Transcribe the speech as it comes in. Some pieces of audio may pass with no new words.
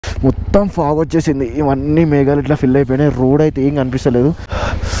మొత్తం ఫాగ్ వచ్చేసింది, ఇవన్నీ మేఘాలు ఇట్లా ఫిల్ అయిపోయినాయి. రోడ్ అయితే ఏం కనిపిస్తలేదు,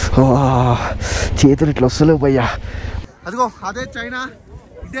 చేతులు ఇట్లా వస్తలేవు భయ్యా. అదిగో అదే చైనా,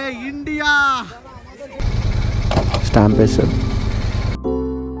 ఇదే ఇండియా. స్టాంప్ వేస్తారు.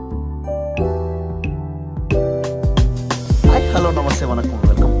 హలో నమస్తే, వనకం,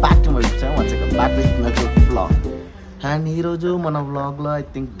 welcome back to my channel. Once again back with another vlog. And ఈరోజు మన వ్లాగ్లో ఐ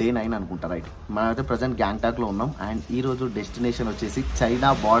థింక్ డే 9 అనుకుంటా, రైట్? మనమైతే ప్రజెంట్ గ్యాంగ్టాక్లో ఉన్నాం. అండ్ ఈరోజు డెస్టినేషన్ వచ్చేసి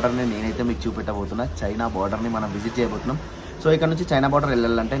చైనా బార్డర్ని నేనైతే మీకు చూపెట్టబోతున్నా. చైనా బార్డర్ని మనం విజిట్ చేయబోతున్నాం. సో ఇక్కడ నుంచి చైనా బార్డర్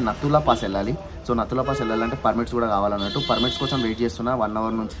వెళ్ళాలంటే నథులా పాస్ వెళ్ళాలి. సో నథులా పాస్ వెళ్ళాలంటే పర్మిట్స్ కూడా కావాలన్నట్టు. పర్మిట్స్ కోసం వెయిట్ చేస్తున్నా 1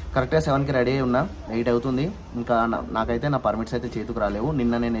 అవర్ నుంచి. కరెక్ట్గా 7కి రెడీ అయి ఉన్నా, 8 అవుతుంది. ఇంకా నాకైతే నా పర్మిట్స్ అయితే చేతికి రాలేవు.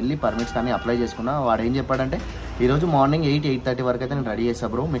 నిన్న నేను వెళ్ళి పర్మిట్స్ కానీ అప్లై చేసుకున్నా. వాడు ఏం చెప్పాడంటే ఈరోజు మార్నింగ్ 8-8:30 వరకు అయితే నేను రెడీ చేస్తా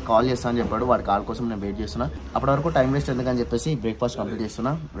బ్రో, మీకు కాల్ చేస్తాను అని చెప్పాడు. వాడి కాల్ కోసం నేను వెయిట్ చేస్తున్నా. అప్పటి వరకు టైం వేస్ట్ ఎందుకని చెప్పేసి బ్రేక్ఫాస్ట్ కంప్లీట్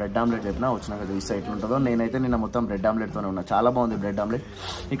చేస్తున్నా. బ్రెడ్ ఆమ్లెట్ చెప్పినా వచ్చినాక చూస్తే ఎట్లా ఉంటుందో. నేనైతే నిన్న మొత్తం బ్రెడ్ ఆమ్లెట్తోనే ఉన్నా. చాలా బాగుంది బ్రెడ్ ఆమ్లెట్.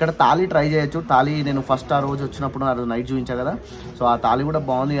 ఇక్కడ తాళీ ట్రై చేయొచ్చు. తాళీ నేను ఫస్ట్ ఆ రోజు వచ్చినప్పుడు ఆ రోజు నైట్ చూపించా కదా, సో ఆ తాళి కూడా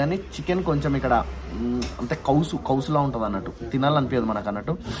బాగుంది. కానీ చికెన్ కొంచెం ఇక్కడ అంటే కౌసులా ఉంటుంది అన్నట్టు, తినాలనిపించదు మనకు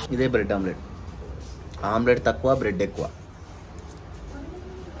అన్నట్టు. ఇదే బ్రెడ్ ఆమ్లెట్. ఆమ్లెట్ తక్కువ, బ్రెడ్ ఎక్కువ.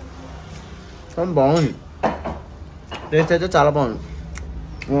 బాగుంది, టేస్ట్ అయితే చాలా బాగుంది.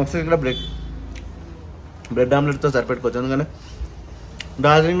 ఒకసారి ఇక్కడ బ్రెడ్ ఆమ్లెట్తో సరిపెట్టుకోవచ్చు. ఎందుకంటే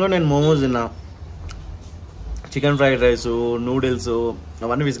డార్జిలింగ్లో నేను మోమోస్ తిన్నా, చికెన్ ఫ్రైడ్ రైస్, నూడిల్స్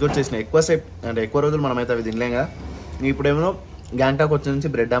అవన్నీ విజిట్ చేసిన. ఎక్కువసేపు అంటే ఎక్కువ రోజులు మనమైతే అవి తినలేంగా. ఇప్పుడేమో గ్యాంగ్టాక్ వచ్చి నుంచి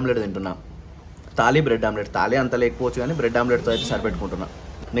బ్రెడ్ ఆమ్లెట్ తింటున్నా. Thali bread omelette. తాళీ అంత లేకపోవచ్చు కానీ బ్రెడ్ ఆమ్లెట్తో అయితే సరిపెట్టుకుంటున్నా.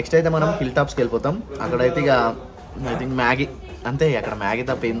 నెక్స్ట్ అయితే మనం హిల్ టాప్స్కి వెళ్ళిపోతాం. అక్కడైతే ఇక ఐ థింక్ మ్యాగీ అంతే. అక్కడ మ్యాగీ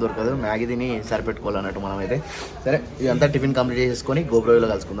తప్ప ఏం దొరకదు. మ్యాగీ తిని సరిపెట్టుకోవాలన్నట్టు మనమైతే. సరే ఇదంతా టిఫిన్ కంప్లీట్ చేసుకొని గోబ్రోలో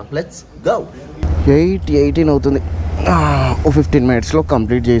కలుసుకుందాం. Let's go. 8:18 అవుతుంది. 15 మినిట్స్లో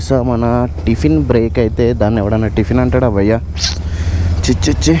కంప్లీట్ చేస్తా మన టిఫిన్ బ్రేక్ అయితే. దాన్ని ఎవడన్నా టిఫిన్ అంటాడా భయ్యా?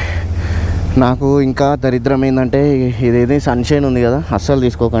 చిచ్చి. నాకు ఇంకా దరిద్రం ఏంటంటే ఇదేది సన్షైన్ ఉంది కదా, అస్సలు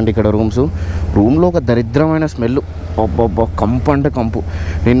తీసుకోకండి ఇక్కడ రూమ్లో ఒక దరిద్రమైన స్మెల్. కంపు అంటే కంపు.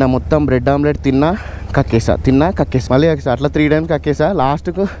 నిన్న మొత్తం బ్రెడ్ ఆమ్లెట్ తిన్నా కక్కేసా మళ్ళీ అట్లా 3 టైమ్స్ కక్కేసా.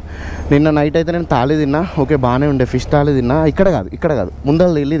 లాస్ట్కు నిన్న నైట్ అయితే నేను తాళి తిన్నా. ఓకే బాగానే ఉండే, ఫిష్ తాళి తిన్నా. ఇక్కడ కాదు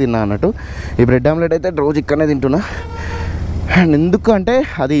ముందర వెళ్ళి తిన్నా అన్నట్టు. ఈ బ్రెడ్ ఆమ్లెట్ అయితే రోజు ఇక్కడనే తింటున్నా. అండ్ ఎందుకు అంటే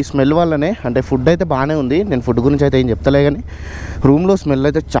అది స్మెల్ వల్లనే. అంటే ఫుడ్ అయితే బాగానే ఉంది, నేను ఫుడ్ గురించి అయితే ఏం చెప్తలే, కానీ రూమ్లో స్మెల్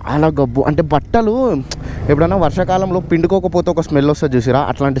అయితే చాలా గబ్బు. అంటే బట్టలు ఎప్పుడైనా వర్షాకాలంలో పిండుకోకపోతే ఒక స్మెల్ వస్తుంది చూసిరా,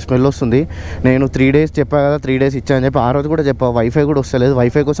 అట్లాంటి స్మెల్ వస్తుంది. నేను 3 డేస్ చెప్పా కదా, 3 డేస్ ఇచ్చా అని చెప్పి ఆ రోజు కూడా చెప్పా. వైఫై కూడా వస్తలేదు.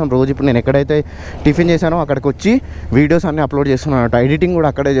 వైఫై కోసం రోజు ఇప్పుడు నేను ఎక్కడైతే టిఫిన్ చేశానో అక్కడికి వచ్చి వీడియోస్ అన్నీ అప్లోడ్ చేస్తున్నాను. ఎడిటింగ్ కూడా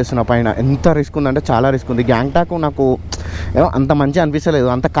అక్కడే చేస్తున్నా పైన. ఎంత రిస్క్ ఉందంటే చాలా రిస్క్ ఉంది. గ్యాంగ్టాక్ నాకు అంత మంచి అనిపించలేదు,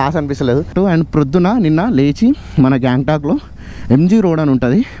 అంత కాస్ అనిపించలేదు. అండ్ ప్రొద్దున నిన్న లేచి మన గ్యాంగ్టాక్లో MG రోడ్ అని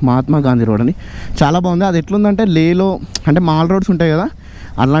ఉంటుంది, మహాత్మా గాంధీ రోడ్ అని. చాలా బాగుంది. అది ఎట్లుందంటే లేలో అంటే మాల్ రోడ్స్ ఉంటాయి కదా,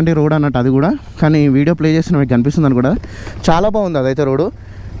 అలాంటి రోడ్ అన్నట్టు అది కూడా. కానీ వీడియో ప్లే చేసిన మీకు కనిపిస్తుంది అని కూడా. చాలా బాగుంది అదైతే రోడ్డు.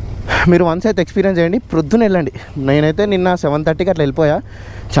 మీరు వన్స్ అయితే ఎక్స్పీరియన్స్ చేయండి, ప్రొద్దున వెళ్ళండి. నేనైతే నిన్న 7:30కి అట్లా వెళ్ళిపోయా.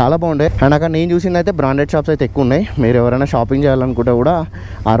 చాలా బాగుండే. అండ్ అక్కడ నేను చూసింది అయితే బ్రాండెడ్ షాప్స్ అయితే ఎక్కువ ఉన్నాయి. మీరు ఎవరైనా షాపింగ్ చేయాలనుకుంటే కూడా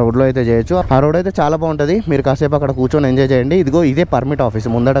ఆ రోడ్లో అయితే చేయొచ్చు. ఆ రోడ్ అయితే చాలా బాగుంటుంది. మీరు కాసేపు అక్కడ కూర్చొని ఎంజాయ్ చేయండి. ఇదే పర్మిట్ ఆఫీస్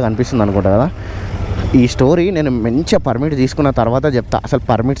ముందట కనిపిస్తుంది అనుకుంటా కదా. ఈ స్టోరీ నేను మంచిగా పర్మిట్ తీసుకున్న తర్వాత చెప్తా. అసలు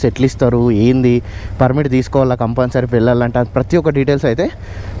పర్మిట్స్ ఎట్లా ఇస్తారు, ఏంది, పర్మిట్ తీసుకోవాలా, కంపల్సరీ వెళ్ళాలంటే ప్రతి ఒక్క డీటెయిల్స్ అయితే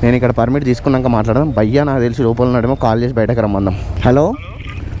నేను ఇక్కడ పర్మిట్ తీసుకున్నాక మాట్లాడదాం. భయ్యా నాకు తెలిసి లోపల ఉన్నాడేమో, కాల్ చేసి బయటకు రమ్మందాం. హలో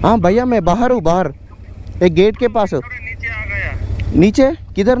भैया मैं बाहर हूँ, बाहर एक गेट के पास। नीचे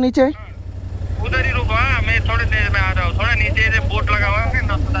किधर? नीचे उधर ही रुको, मैं थोड़ी देर में आ रहा हूँ. थोड़ा नीचे से बोर्ड लगा हुआ है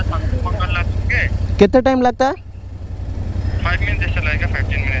ना, कितना टाइम लगता है? 5 मिनट जैसा लगेगा.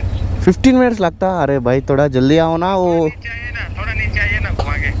 15 मिनट्स लगता है? अरे भाई थोड़ा जल्दी आओ ना. वो थोड़ा नीचे आइए ना,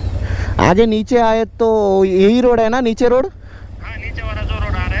 घुमा के आगे नीचे आए तो यही रोड है ना, नीचे रोड? हाँ नीचे वाला जो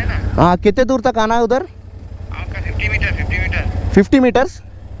रोड आ रहा है ना. हाँ कितने दूर तक आना है उधर? आपका 50 metre 50 metres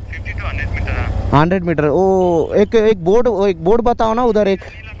 50 to 100 metre. 100 metre. ओ एक बोर्ड बताओ ना उधर. एक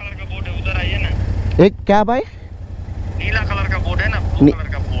नीला कलर का बोर्ड है, उधर आइए ना. एक क्या भाई? नीला कलर का बोर्ड है ना, ब्लू कलर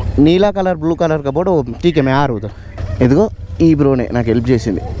का बोर्ड. नीला कलर ब्लू कलर का बोर्ड. ठीक है मैं आ रहा हूँ उधर. ఇదిగో ఈ బ్రోనే నాకు హెల్ప్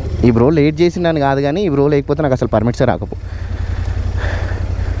చేసింది. ఈ బ్రో లేట్ చేసిందని కాదు కానీ ఈ బ్రో లేకపోతే నాకు అసలు పర్మిట్సే రాకపో.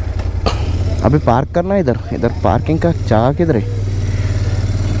 अभी पार्क करना है इधर पार्किंग का चाह किधर है?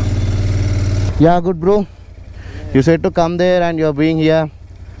 या good bro, you said to come there and you are being here,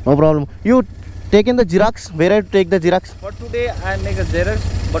 no problem. You taken the xerox? Where I have to take the xerox? For today I make a xerox,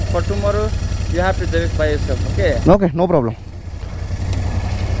 but for tomorrow you have to xerox by yourself. Okay, no problem.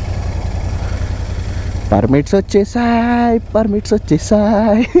 Permits వచ్చేసాయి.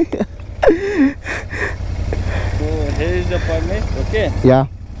 So here is the permit. Okay, yeah.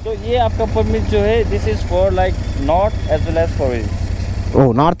 So ये आपका permit जो है, this is for like north as well as for east.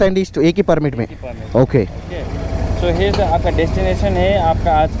 O north and east एक ही permit में okay so here आपका destination है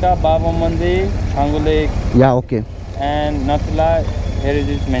आपका आज का बाबा मंदिर changu लेक या okay and Nathula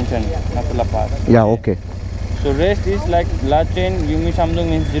heritage mentioned Nathula Pass या okay so rest is like Lachen Yumi Samdung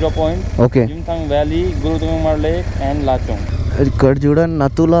means 0 point okay Jimthang Valley Gurudungmar Lake and Lachong ఇక్కడ చూడండి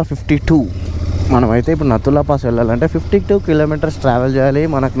నతులా 52 మనమైతే ఇప్పుడు నతులా పాస్ వెళ్ళాలంటే 52 కిలోమీటర్స్ ట్రావెల్ చేయాలి.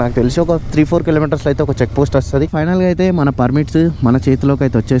 నాకు తెలిసి ఒక 3-4 కిలోమీటర్స్ అయితే ఒక చెక్ పోస్ట్ వస్తుంది. ఫైనల్గా అయితే మన పర్మిట్స్ మన చేతిలోకి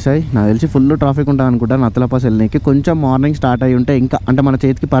అయితే వచ్చేసాయి. నాకు తెలిసి ఫుల్ ట్రాఫిక్ ఉంటుంది అనుకుంటా నతులా పాస్ వెళ్ళడానికి. కొంచెం మార్నింగ్ స్టార్ట్ అయ్యి ఉంటే ఇంకా అంటే మన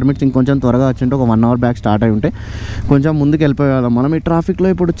చేతికి పర్మిట్స్ ఇంకొంచెం త్వరగా వచ్చింటే ఒక 1 అవర్ బ్యాక్ స్టార్ట్ అయ్యి ఉంటే కొంచెం ముందుకు వెళ్ళిపోయేవాళ్ళం. మనం ఈ ట్రాఫిక్లో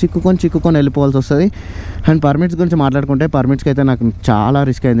ఇప్పుడు చిక్కుకొని వెళ్ళిపోవాల్సి వస్తుంది. అండ్ పర్మిట్స్ గురించి మాట్లాడుకుంటే పర్మిట్స్కి అయితే నాకు చాలా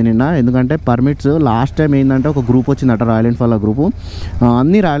రిస్క్ అయింది నిన్న. ఎందుకంటే పర్మిట్స్ లాస్ట్ టైం ఏంటంటే ఒక గ్రూప్ వచ్చిందట రాయల్ ఎన్ఫీల్డ్ గ్రూపు.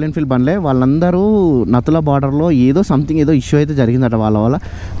 అన్ని రాయల్ ఎన్ఫీల్డ్ బండ్లే. వాళ్ళందరూ నతులా బార్డర్లో ఏదో ఇష్యూ అయితే జరిగిందట వాళ్ళ.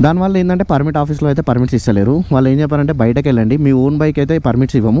 దానివల్ల ఏంటంటే పర్మిట్ ఆఫీస్లో అయితే పర్మిట్స్ ఇస్తలేరు. వాళ్ళు ఏం చెప్పారంటే బయటకు వెళ్ళండి, మీ ఓన్ బైక్ అయితే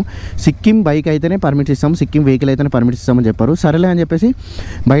పర్మిట్స్ ఇవ్వము, సిక్కిం బైక్ అయితేనే పర్మిట్స్ ఇస్తాము, సిక్కిం వెహికల్ అయితేనే పర్మిట్స్ ఇస్తామని చెప్పారు. సరేలే అని చెప్పేసి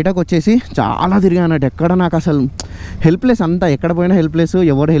బయటకు వచ్చేసి చాలా తిరిగానట్టు. ఎక్కడ నాకు అసలు హెల్ప్లెస్ అంతా, ఎక్కడ పోయినా హెల్ప్లెస్,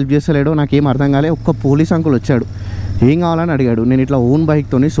 ఎవరు హెల్ప్ చేస్తలేడు. నాకేం అర్థం కాలే. ఒక్క పోలీస్ అంకుల్ వచ్చాడు, ఏం కావాలని అడిగాడు. నేను ఇట్లా ఓన్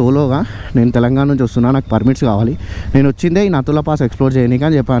బైక్తోని సోలోగా నేను తెలంగాణ నుంచి వస్తున్నా, నాకు పర్మిట్స్ కావాలి, నేను వచ్చిందే ఈ నతులా పాస్ ఎక్స్ప్లోర్ చేయనీకి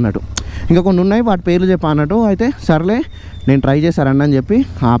అని చెప్పా అన్నట్టు. ఇంకా కొన్ని ఉన్నాయి వాటి పేర్లు చెప్పా అన్నట్టు. అయితే సర్లే నేను ట్రై చేశారండి అని చెప్పి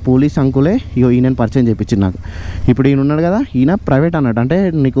ఆ పోలీస్ అంకులే ఈయన పరిచయం చేయించింది నాకు. ఇప్పుడు ఈయన ఉన్నాడు కదా, ఈయన ప్రైవేట్ అన్నట్టు. అంటే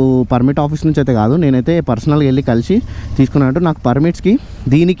నీకు పర్మిట్ ఆఫీస్ నుంచి అయితే కాదు, నేనైతే పర్సనల్గా వెళ్ళి కలిసి తీసుకున్నట్టు. నాకు పర్మిట్స్కి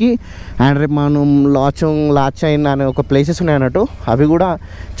దీనికి అండ్ రేపు మనం లాచైన్ అనే ఒక ప్లేసెస్ ఉన్నాయి అన్నట్టు. అవి కూడా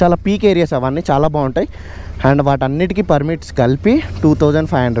చాలా పీక్ ఏరియాస్, అవన్నీ చాలా బాగుంటాయి. అండ్ వాటన్నిటికీ పర్మిట్స్ కలిపి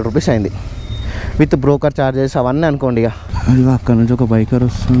 2500 రూపీస్ అయింది విత్ బ్రోకర్ ఛార్జెస్ అవన్నీ అనుకోండి. ఇక అది అక్కడ నుంచి ఒక బైకర్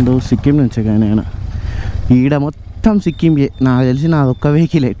వస్తుండో సిక్కిం నుంచి, కానీ ఆయన ఈడ మొత్తం సిక్కిం. నాకు తెలిసి నా ఒక్క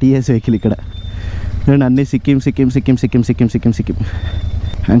వెహికలే టీఎస్ వెహికల్ ఇక్కడ. నేను అన్నీ సిక్కిం.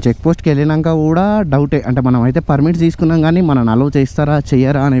 అండ్ చెక్ పోస్ట్కి వెళ్ళినాక కూడా డౌటే. అంటే మనం అయితే పర్మిట్స్ తీసుకున్నాం కానీ మనల్ని అలౌ చేస్తారా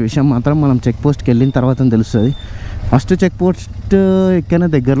చెయ్యరా అనే విషయం మాత్రం మనం చెక్ పోస్ట్కి వెళ్ళిన తర్వాత తెలుస్తుంది. ఫస్ట్ చెక్ పోస్ట్ ఎక్కడైనా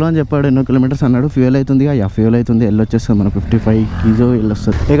దగ్గరలో అని చెప్పాడు, ఎన్నో కిలోమీటర్స్ అన్నాడు. ఫ్యూయల్ అవుతుంది, ఫ్యూయల్ అవుతుంది, వెళ్ళొచ్చేస్తుంది మనకు 55 కిలో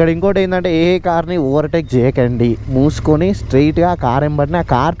వెళ్ళొస్తుంది. ఇక్కడ ఇంకోటి ఏంటంటే ఏ కార్ని ఓవర్టేక్ చేయకండి, మూసుకొని స్ట్రైట్గా కార్ ఎంబడిని ఆ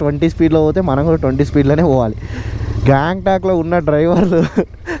కార్ 20 స్పీడ్లో పోతే మనం కూడా 20 స్పీడ్లోనే పోవాలి. గ్యాంగ్టాక్లో ఉన్న డ్రైవర్లు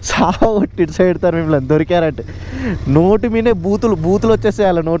సాగొట్టి ఇటు సైడ్ తారు మిమ్మల్ని దొరికారంటే నోటి మీదే బూతులు వచ్చేస్తాయి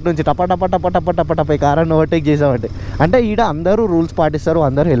వాళ్ళ నోటి నుంచి. టప ఈ కారాన్ని ఓవర్టేక్ చేసామంటే. అంటే ఈడ అందరూ రూల్స్ పాటిస్తారు,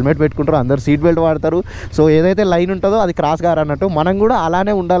 అందరూ హెల్మెట్ పెట్టుకుంటారు, అందరూ సీట్ బెల్ట్ వాడతారు. సో ఏదైతే లైన్ ఉంటుందో అది క్రాస్ కారు అన్నట్టు. మనం కూడా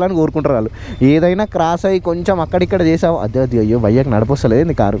అలానే ఉండాలని కోరుకుంటారు వాళ్ళు. ఏదైనా క్రాస్ అయ్యి కొంచెం అక్కడిక్కడ చేసావు అదే అయ్యో భయ్యకు నడిపొస్తలేదు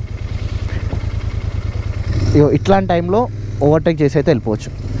నీ కారు, ఇట్లాంటి టైంలో ఓవర్టేక్ చేసి అయితే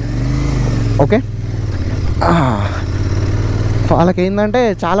వెళ్ళిపోవచ్చు. ఓకే, వాళ్ళకి ఏంటంటే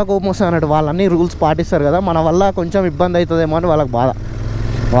చాలా కోపం వస్తుంది అన్నట్టు. వాళ్ళన్నీ రూల్స్ పాటిస్తారు కదా, మన వల్ల కొంచెం ఇబ్బంది అవుతుందేమో అని వాళ్ళకి బాధ.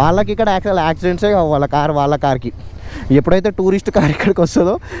 వాళ్ళకి ఇక్కడ యాక్సిడెంట్సే వాళ్ళ కార్కి. ఎప్పుడైతే టూరిస్ట్ కార్ ఇక్కడికి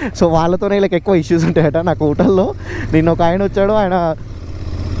వస్తుందో సో వాళ్ళతోనే వీళ్ళకి ఎక్కువ ఇష్యూస్ ఉంటాయట. నాకు హోటల్లో నిన్న ఒక ఆయన వచ్చాడు, ఆయన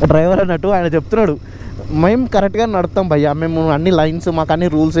డ్రైవర్ అన్నట్టు. ఆయన చెప్తున్నాడు మేము కరెక్ట్గా నడుపుతాం భయ్యా, మేము అన్ని లైన్స్ మాకు అన్ని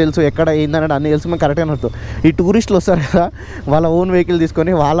రూల్స్ తెలుసు, ఎక్కడ ఏందన్నట్టు అన్ని తెలుసు, మేము కరెక్ట్గా నడుపుతాం. ఈ టూరిస్టులు వస్తారు కదా వాళ్ళ ఓన్ వెహికల్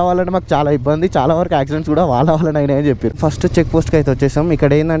తీసుకొని వాళ్ళని మాకు చాలా ఇబ్బంది, చాలా వరకు యాక్సిడెంట్స్ కూడా వాళ్ళని అయినాయని చెప్పారు. ఫస్ట్ చెక్ పోస్ట్కి అయితే వచ్చేసాం.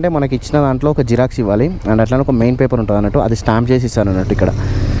 ఇక్కడ ఏంటంటే మనకి ఇచ్చిన దాంట్లో ఒక జిరాక్స్ ఇవ్వాలి అండ్ అట్లా ఒక మెయిన్ పేపర్ ఉంటుంది అన్నట్టు, అది స్టాంప్ చేసి ఇస్తాను అన్నట్టు. ఇక్కడ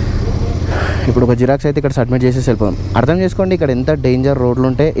ఇప్పుడు ఒక జిరాక్స్ అయితే ఇక్కడ సబ్మిట్ చేసేసి వెళ్ళిపోదాం. అర్థం చేసుకోండి ఇక్కడ ఎంత డేంజర్ రోడ్లు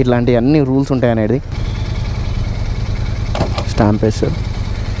ఉంటే ఇట్లాంటి అన్ని రూల్స్ ఉంటాయి అనేది. స్టాంప్ వేస్తారు,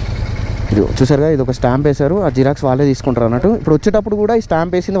 ఇది చూసారుగా, ఇది ఒక స్టాంప్ వేశారు, ఆ జిరాక్స్ వాళ్ళే తీసుకుంటారు అన్నట్టు. ఇప్పుడు వచ్చేటప్పుడు కూడా ఈ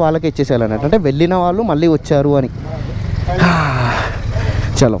స్టాంప్ వేసింది వాళ్ళకి ఇచ్చేసేయాలి అన్నట్టు, అంటే వెళ్ళిన వాళ్ళు మళ్ళీ వచ్చారు అని.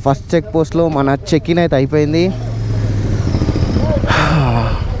 చలో ఫస్ట్ చెక్ పోస్ట్లో మన చెక్ ఇన్ అయితే అయిపోయింది.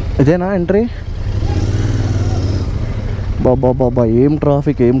 ఇదేనా ఎంట్రీ? బాబా ఏం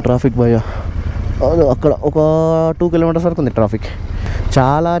ట్రాఫిక్ భయ్యా. అక్కడ ఒక 2 కిలోమీటర్స్ వరకు ఉంది ట్రాఫిక్.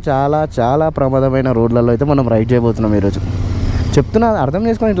 చాలా చాలా చాలా ప్రమాదమైన రోడ్లలో అయితే మనం రైడ్ చేయబోతున్నాం ఈరోజు. చెప్తున్నా అర్థం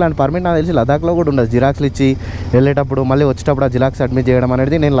చేసుకొని. ఇట్లాంటి పర్మిట్ నాకు తెలిసి లదాఖ్లో కూడా ఉండదు. జిరాక్స్లు ఇచ్చి వెళ్ళేటప్పుడు మళ్ళీ వచ్చేటప్పుడు ఆ జిరాక్స్ సబ్మిట్ చేయడం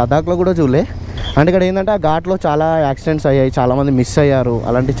అనేది నేను లదాఖ్లో కూడా చూడలే. అంటే ఇక్కడ ఏంటంటే ఆ ఘాట్లో చాలా యాక్సిడెంట్స్ అయ్యాయి, చాలామంది మిస్ అయ్యారు,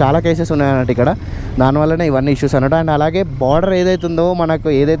 అలాంటి చాలా కేసెస్ ఉన్నాయన్నట్టు ఇక్కడ. దానివల్లనే ఇవన్నీ ఇష్యూస్ అన్నట్టు. అండ్ అలాగే బార్డర్ ఏదైతుందో మనకు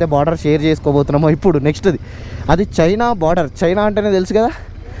ఏదైతే బార్డర్ షేర్ చేసుకోబోతున్నామో ఇప్పుడు నెక్స్ట్ది అది చైనా బార్డర్. చైనా అంటేనే తెలుసు కదా,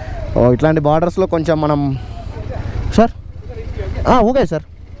 ఇట్లాంటి బార్డర్స్లో కొంచెం మనం sir okay sir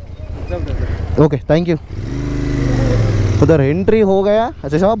okay thank you. ఉదర్ entry హోగయా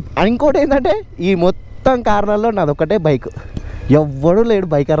వచ్చేసా. ఇంకోటి ఏంటంటే ఈ మొత్తం కార్లలో నాది ఒకటే బైక్, ఎవ్వడూ లేడు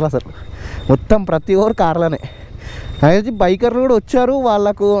బైకర్లు అసలు. మొత్తం ప్రతి ఒక్కరు కార్లనే. అయితే బైకర్లు కూడా వచ్చారు,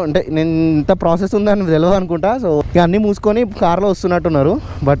 వాళ్ళకు అంటే నేను ఇంత ప్రాసెస్ ఉందని తెలియదు అనుకుంటా. సో ఇక అన్నీ మూసుకొని కార్లో వస్తున్నట్టున్నారు.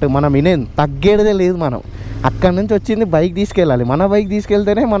 బట్ మనం వినేది తగ్గేదే లేదు. మనం అక్కడి నుంచి వచ్చింది బైక్ తీసుకెళ్ళాలి. మన బైక్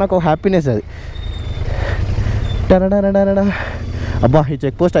తీసుకెళ్తేనే మనకు హ్యాపీనెస్ అది. టనడనడనడా. అబ్బా ఈ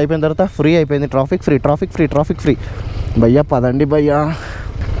చెక్ పోస్ట్ అయిపోయిన తర్వాత ఫ్రీ అయిపోయింది. ట్రాఫిక్ ఫ్రీ భయ్యా. పదండి భయ్యా.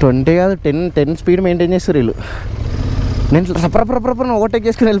 20 కాదు 10 స్పీడ్ మెయింటైన్ చేస్తారు వీళ్ళు. నేను రప్రప్రప్రప్రని ఓవర్టేక్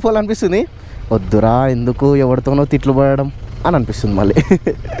చేసుకుని వెళ్ళిపోవాలనిపిస్తుంది. వద్దురా, ఎందుకు ఎవరితోనో తిట్లు పడడం అని అనిపిస్తుంది. మళ్ళీ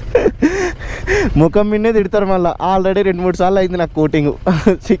ముఖం మీదే తిడతారు మళ్ళీ. ఆల్రెడీ 2-3 సార్లు అయింది నాకు కోటింగ్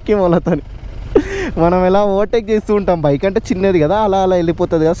సిక్కిం వాళ్ళతో. మనం ఎలా ఓవర్టేక్ చేస్తూ ఉంటాం, బైక్ అంటే చిన్నది కదా, అలా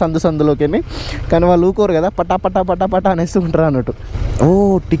వెళ్ళిపోతుంది కదా సందులోకి. కానీ వాళ్ళు ఊకోరు కదా, పటా అనేస్తూ ఉంటారు అన్నట్టు. ఓ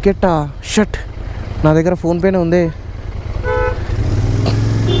టికెటా, షట్, నా దగ్గర ఫోన్పేనే ఉంది.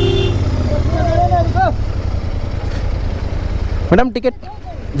 Madam ticket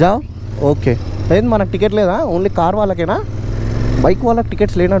జావ్. ఓకే, లేదు మనకు టికెట్ లేదా, ఓన్లీ కార్ వాళ్ళకేనా, బైక్ వాళ్ళకి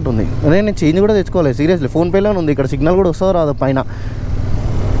టికెట్స్ లేనట్టుంది. నేను చేంజ్ కూడా తెచ్చుకోలేదు సీరియస్లీ. ఫోన్పేలోనే ఉంది. ఇక్కడ సిగ్నల్ కూడా వస్తుందో రాదు పైన.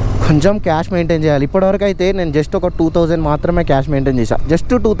 కొంచెం క్యాష్ మెయింటైన్ చేయాలి. ఇప్పటివరకు అయితే నేను జస్ట్ ఒక 2000 మాత్రమే క్యాష్ మెయింటైన్ చేశాను.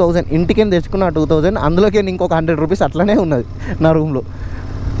 జస్ట్ 2000 ఇంటికి తెచ్చుకున్న 2000, అందులోకి ఇంకొక 100 రూపీస్ అట్లనే ఉన్నది నా రూమ్లో.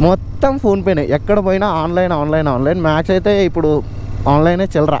 మొత్తం ఫోన్పేనే, ఎక్కడ పోయినా ఆన్లైన్. మ్యాక్స్ అయితే ఇప్పుడు ఆన్లైనే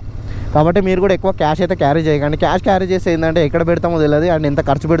చెల్లరా. కాబట్టి మీరు కూడా ఎక్కువ క్యాష్ అయితే క్యారీ చేయకండి. క్యాష్ క్యారీ చేస్తే ఏంటంటే ఎక్కడ పెడతామో తెలియదు, అండ్ ఎంత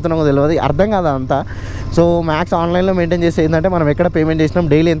ఖర్చు పెడుతున్నామో తెలియదు, అర్థం కాదు అంతా. సో మ్యాక్స్ ఆన్లైన్లో మెయింటైన్ చేస్తే ఏంటంటే మనం ఎక్కడ పేమెంట్ చేసినాం,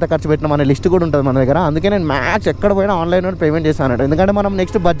 డైలీ ఎంత ఖర్చు పెట్టినాం అనే లిస్ట్ కూడా ఉంటుంది మన దగ్గర. అందుకే నేను మ్యాక్స్ ఎక్కడ పోయినా ఆన్లైన్లో పేమెంట్ చేస్తాను. ఎందుకంటే మనం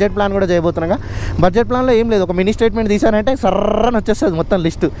నెక్స్ట్ బడ్జెట్ ప్లాన్ కూడా చేయబోతున్నాగా. బడ్జెట్ ప్లాన్లో ఏం లేదు, ఒక మినీ స్టేట్మెంట్ తీసానంటే సర్రని వచ్చేస్తుంది మొత్తం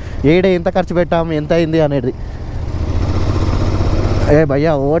లిస్ట్, ఏడే ఎంత ఖర్చు పెట్టాము, ఎంత అయింది అనేది. ఏ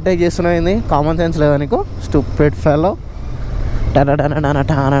భయ్యా ఓవర్టేక్ చేస్తున్నాయింది, కామన్ సెన్స్ లేదా నీకు, స్టూపిడ్ ఫెలో.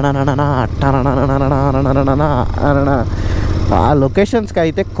 ఆ లొకేషన్స్కి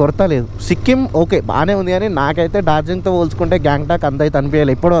అయితే కొరత లేదు. సిక్కిం ఓకే బాగానే ఉంది, కానీ నాకైతే డార్జిలింగ్తో పోల్చుకుంటే గ్యాంగ్టాక్ అంత అయితే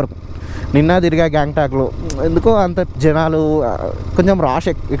అనిపించాలి ఇప్పటివరకు. నిన్న తిరిగా గ్యాంగ్టాక్లో, ఎందుకో అంత జనాలు కొంచెం రాష్,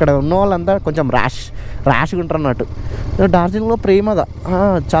 ఇక్కడ ఉన్న వాళ్ళంతా కొంచెం ర్యాష్గా ఉంటారు అన్నట్టు. డార్జిలింగ్లో ప్రేమగా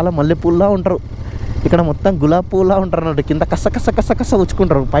చాలా మల్లెపూల్లా ఉంటారు, ఇక్కడ మొత్తం గులాబీ పూలా ఉంటారు అన్నట్టు. కింద కస్స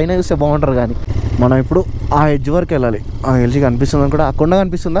ఉచ్చుకుంటారు, పైన చూస్తే బాగుంటారు. కానీ మనం ఇప్పుడు ఆ ఎడ్జ్ వరకు వెళ్ళాలి. ఆ ఎడ్జ్ కనిపిస్తుందని కూడా, ఆ కొండ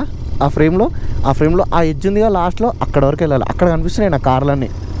కనిపిస్తుందా ఆ ఫ్రేమ్లో ఆ ఎడ్జ్ ఉందిగా లాస్ట్లో, అక్కడ వరకు వెళ్ళాలి. అక్కడ కనిపిస్తున్నాయి నా కార్లన్నీ,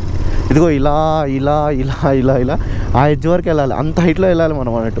 ఇదిగో ఇలా ఆ ఎడ్జ్ వరకు వెళ్ళాలి. అంత హైట్లో వెళ్ళాలి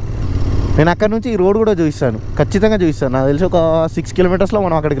మనం అన్నట్టు. నేను అక్కడ నుంచి ఈ రోడ్ కూడా చూపిస్తాను, ఖచ్చితంగా చూపిస్తాను. నాకు తెలిసి ఒక 6 కిలోమీటర్స్లో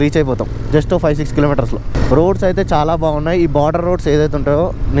మనం అక్కడికి రీచ్ అయిపోతాం, జస్ట్ 5-6 కిలోమీటర్స్లో. రోడ్స్ అయితే చాలా బాగున్నాయి. ఈ బార్డర్ రోడ్స్ ఏదైతే ఉంటాయో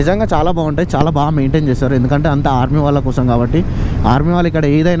నిజంగా చాలా బాగుంటాయి, చాలా బాగా మెయింటైన్ చేస్తారు. ఎందుకంటే అంత ఆర్మీ వాళ్ళ కోసం కాబట్టి. ఆర్మీ వాళ్ళు ఇక్కడ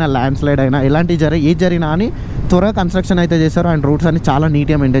ఏదైనా ల్యాండ్ స్లైడ్ అయినా ఏది జరిగినా అని త్వరగా కన్స్ట్రక్షన్ అయితే చేస్తారు. అండ్ రోడ్స్ అన్ని చాలా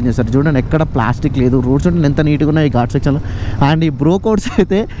నీట్గా మెయింటైన్ చేస్తారు. చూడండి ఎక్కడ ప్లాస్టిక్ లేదు, రోడ్స్ ఉంటే ఎంత నీట్గా ఉన్నాయి ఈ ఘాట్ సెక్షన్లో. అండ్ ఈ బ్రో కోడ్స్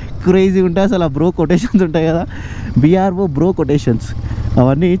అయితే క్రేజీ ఉంటాయి అసలు. ఆ బ్రో కొటేషన్స్ ఉంటాయి కదా, BRO బ్రో కొటేషన్స్,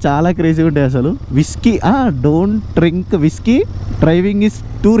 అవన్నీ చాలా క్రేజీగా ఉంటాయి అసలు. Whisky, don't drink whisky, driving is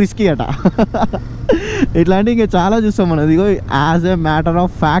two risky అట. ఇట్లాంటివి ఇంకా చాలా చూస్తాం మనం. ఇదిగో as a matter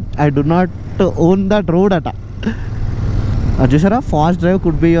of fact I do not own that road అట. అది చూసారా, fast drive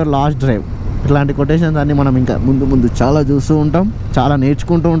could be your last drive. ఇట్లాంటి కొటేషన్స్ అన్నీ మనం ఇంకా ముందు చాలా చూస్తూ ఉంటాం, చాలా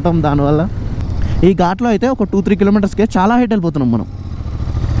నేర్చుకుంటూ ఉంటాం దానివల్ల. ఈ ఘాట్లో అయితే ఒక 2-3 కిలోమీటర్స్కే చాలా హైట్ వెళ్ళిపోతున్నాం మనం.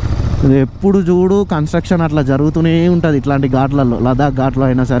 ఎప్పుడు చూడు కన్స్ట్రక్షన్ అట్లా జరుగుతూనే ఉంటుంది ఇట్లాంటి ఘాట్లలో. లదాఖ్ ఘాట్లో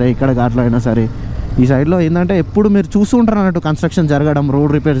అయినా సరే, ఇక్కడ ఘాట్లో అయినా సరే, ఈ సైడ్లో ఏంటంటే ఎప్పుడు మీరు చూస్తూ ఉంటారు అన్నట్టు కన్స్ట్రక్షన్ జరగడం,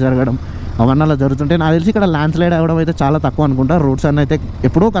 రోడ్ రిపేర్ జరగడం, అవన్నీ అలా జరుగుతుంటే. నాకు తెలిసి ఇక్కడ ల్యాండ్ స్లైడ్ అవ్వడం అయితే చాలా తక్కువ అనుకుంటా. రోడ్స్ అన్నీ అయితే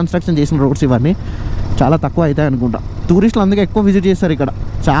ఎప్పుడో కన్స్ట్రక్షన్ చేసిన రోడ్స్ ఇవన్నీ చాలా తక్కువ అవుతాయి అనుకుంటా. టూరిస్టులు అందుకే ఎక్కువ విజిట్ చేస్తారు ఇక్కడ,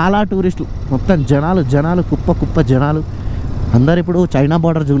 చాలా టూరిస్టులు. మొత్తం జనాలు కుప్ప జనాలు. అందరు ఇప్పుడు చైనా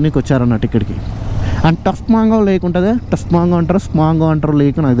బార్డర్ జూనికి వచ్చారన్నట్టు ఇక్కడికి. అండ్ టఫ్ మాంగో లేక్ ఉంటుంది, టఫ్ మాంగో అంటారు, స్మాంగో అంటారు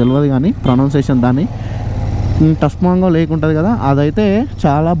లేక్, నాకు తెలియదు కానీ ప్రొనౌన్సియేషన్ దాన్ని. టఫ్ మాంగో లేక్ ఉంటుంది కదా, అదైతే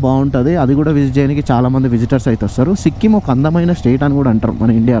చాలా బాగుంటుంది. అది కూడా విజిట్ చేయడానికి చాలామంది విజిటర్స్ అయితే వస్తారు. సిక్కిం ఒక అందమైన స్టేట్ అని కూడా అంటారు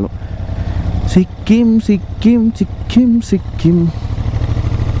మన ఇండియాలో. సిక్కిం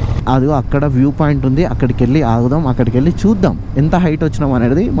అది అక్కడ వ్యూ పాయింట్ ఉంది, అక్కడికి వెళ్ళి ఆగుదాం, అక్కడికి వెళ్ళి చూద్దాం ఎంత హైట్ వచ్చినాం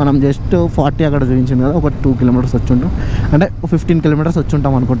అనేది. మనం జస్ట్ 40 అక్కడ చూపించింది కదా, ఒక 2 కిలోమీటర్స్ వచ్చి ఉంటాం, అంటే 15 కిలోమీటర్స్ వచ్చి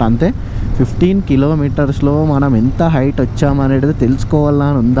ఉంటాం అనుకుంటా అంతే. 15 కిలోమీటర్స్లో మనం ఎంత హైట్ వచ్చామనేది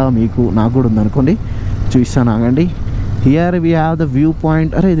తెలుసుకోవాలని ఉందా మీకు? నాకు కూడా ఉందనుకోండి, చూపిస్తాను ఆగండి. Here we have the view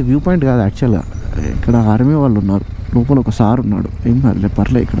point. అరే ఇది వ్యూ పాయింట్ కాదు యాక్చువల్గా, ఇక్కడ ఆర్మీ వాళ్ళు ఉన్నారు, లోపల ఒక సార్ ఉన్నాడు. ఏం కాదులే,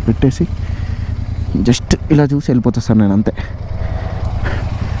 పర్లే, ఇక్కడ పెట్టేసి జస్ట్ ఇలా చూసి వెళ్ళిపోతా సార్ నేను అంతే.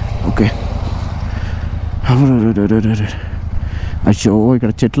 ఓకే, అయ్యో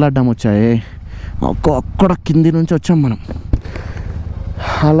ఇక్కడ చెట్లు అడ్డం వచ్చాయి, అక్కడ కింది నుంచి వచ్చాం మనం.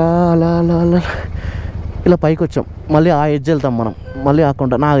 అలా ఇలా పైకి వచ్చాం, మళ్ళీ ఆ ఎడ్జ్ వెళ్తాం మనం, మళ్ళీ ఆ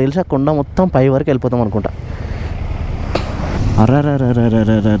కొండ. నాకు తెలిసి ఆ కొండ మొత్తం పై వరకు వెళ్ళిపోతాం అనుకుంటా.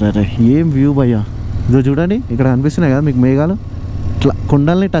 అరే ఏం వ్యూ భయ్యా. ఇదో చూడండి ఇక్కడ అనిపిస్తున్నాయి కదా మీకు మేఘాలు, ఇట్లా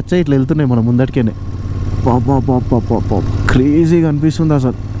కొండల్ని టచ్ అయ్యి ఇట్లా వెళ్తున్నాయి మన ముందటికేనే. పాప క్రేజీగా అనిపిస్తుంది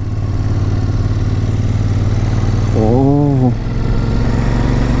అసలు.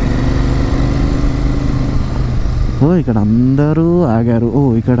 ఓ ఇక్కడ అందరూ ఆగారు.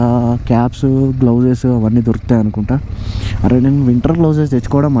 ఇక్కడ క్యాప్స్ గ్లౌజెస్ అవన్నీ దొరుకుతాయి అనుకుంటా. అరే నేను వింటర్ గ్లౌజెస్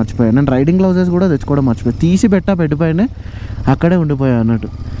తెచ్చుకోవడం మర్చిపోయాను. నేను రైడింగ్ గ్లౌజెస్ కూడా తెచ్చుకోవడం మర్చిపోయాను. తీసి పెట్టిపోయినా అక్కడే ఉండిపోయాయి అన్నట్టు.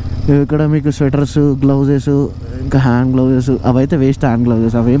 ఇక్కడ మీకు స్వెటర్స్, గ్లౌజెస్, ఇంకా హ్యాండ్ గ్లౌజెస్ అవైతే వేస్ట్. హ్యాండ్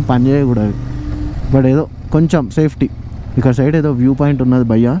గ్లౌజెస్ అవి ఏం పని చేయకూడదు, బట్ ఏదో కొంచెం సేఫ్టీ. ఇక్కడ సైడ్ ఏదో వ్యూ పాయింట్ ఉన్నది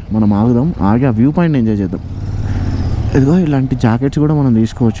భయ్యా, మనం ఆగుదాం, ఆగి ఆ వ్యూ పాయింట్ ఎంజాయ్ చేద్దాం. ఇదిగో ఇలాంటి జాకెట్స్ కూడా మనం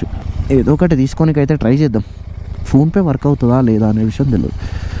తీసుకోవచ్చు. ఏదో ఒకటి తీసుకోనికైతే ట్రై చేద్దాం. ఫోన్పే వర్క్ అవుతుందా లేదా అనే విషయం తెలియదు.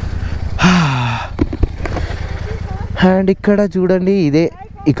 అండ్ ఇక్కడ చూడండి ఇదే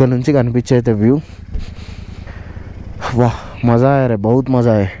ఇక్కడ నుంచి కనిపించే అయితే వ్యూ. వాహ్ మజా ఆయా రే, బహుత్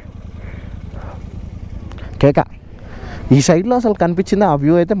మజా ఆయా. కేక ఈ సైడ్లో అసలు కనిపించింది ఆ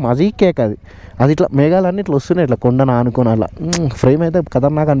వ్యూ అయితే మజీ కేక్. అది ఇట్లా మేఘాలన్నీ ఇట్లా వస్తున్నాయి, ఇట్లా కొండను ఆనుకొని అలా ఫ్రేమ్ అయితే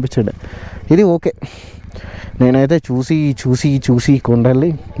ఖతర్నాక్ అనిపించండి. ఇది ఓకే. నేనైతే చూసి కొండల్ని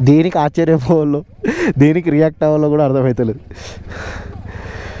దేనికి ఆశ్చర్యపోవాలో దేనికి రియాక్ట్ అవ్వాలో కూడా అర్థమవుతలేదు.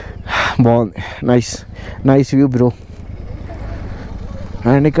 బాగుంది, నైస్ వ్యూ బ్రో.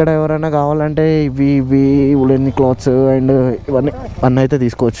 అండ్ ఇక్కడ ఎవరైనా కావాలంటే ఇవి ఉలెన్ క్లాత్స్ అండ్ ఇవన్నీ అయితే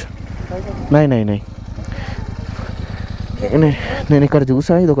తీసుకోవచ్చు. నై నేను ఇక్కడ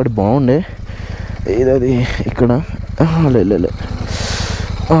చూసా, ఇది ఒకటి బాగుండే. ఇది ఇక్కడ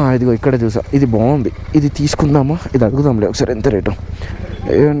ఇదిగో ఇక్కడ చూసా, ఇది బాగుంది, ఇది తీసుకుందామా, ఇది అడుగుదాంలే ఒకసారి ఎంత రేటు.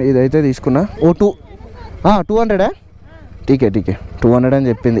 ఇదైతే తీసుకున్నా. 200 టీకే 200 అని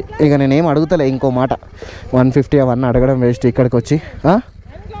చెప్పింది. ఇక నేనేం అడుగుతలే ఇంకో మాట. 150 అవన్నీ అడగడం వేస్ట్. ఇక్కడికి వచ్చి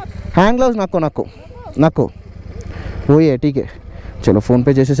హ్యాండ్ గ్లౌజ్ నాకు ఓయే టీకే చలో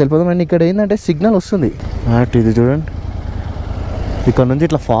ఫోన్పే చేసేసి వెళ్ళిపోదాం. అండ్ ఇక్కడ ఏంటంటే సిగ్నల్ వస్తుంది. ఇది చూడండి ఇక్కడ నుంచి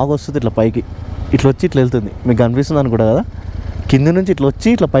ఇట్లా ఫాగ్ వస్తుంది, ఇట్లా పైకి ఇట్లా వచ్చి ఇట్లా వెళ్తుంది. మీకు కనిపిస్తుంది అనుకుంటా కదా, కింద నుంచి ఇట్లా వచ్చి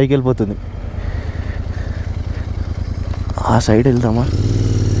ఇట్లా పైకి వెళ్ళిపోతుంది. ఆ సైడ్ వెళ్దామా,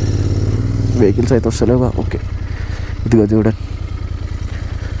 వెహికల్స్ అయితే వస్తలేవా? ఓకే ఇదిగో చూడండి,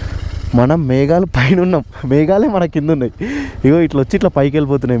 మనం మేఘాలు పైన ఉన్నాం, మేఘాలే మన కింద ఉన్నాయి. ఇగో ఇట్లా వచ్చి ఇట్లా పైకి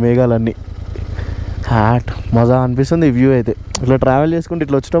వెళ్ళిపోతున్నాయి మేఘాలన్నీ. మజా అనిపిస్తుంది ఈ వ్యూ అయితే. ఇట్లా ట్రావెల్ చేసుకుంటే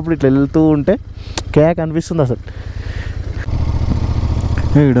ఇట్లా వచ్చేటప్పుడు ఇట్లా వెళ్తూ ఉంటే కేక్ అనిపిస్తుంది అసలు.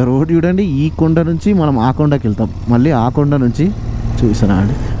 ఇక్కడ రోడ్ చూడండి, ఈ కొండ నుంచి మనం ఆ కొండకి వెళ్తాం, మళ్ళీ ఆ కొండ నుంచి చూసానా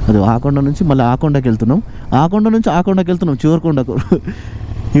అండి, అది ఆ కొండ నుంచి మళ్ళీ ఆ కొండకి వెళ్తున్నాం, ఆ కొండ నుంచి ఆ కొండకి వెళ్తున్నాం, చివరికొండకు.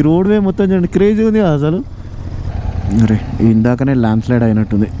 ఈ రోడ్ వే మొత్తం చూడండి క్రేజీ ఉంది అసలు. అరే ఇందాకనే ల్యాండ్ స్లైడ్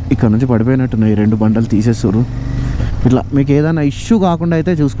అయినట్టుంది, ఇక్కడ నుంచి పడిపోయినట్టున్నాయి, 2 బండలు తీసేస్తారు. ఇట్లా మీకు ఏదైనా ఇష్యూ కాకుండా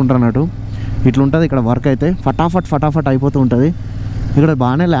అయితే చూసుకుంటారు అన్నట్టు. ఇట్లా ఉంటుంది ఇక్కడ వర్క్ అయితే, ఫటాఫట్ అయిపోతూ ఉంటుంది. ఇక్కడ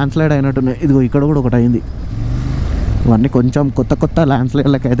బాగానే ల్యాండ్ స్లైడ్ అయినట్టున్నాయి. ఇదిగో ఇక్కడ కూడా ఒకటి అయింది. ఇవన్నీ కొంచెం కొత్త ల్యాండ్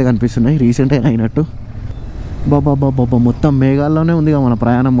స్లైడ్లకి అయితే కనిపిస్తున్నాయి, రీసెంట్ అయినట్టు. బాబా మొత్తం మేఘాల్లోనే ఉంది మన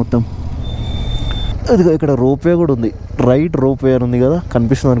ప్రయాణం మొత్తం. అదిగో ఇక్కడ రోప్వే కూడా ఉంది, రైట్ రోప్వే అని ఉంది కదా,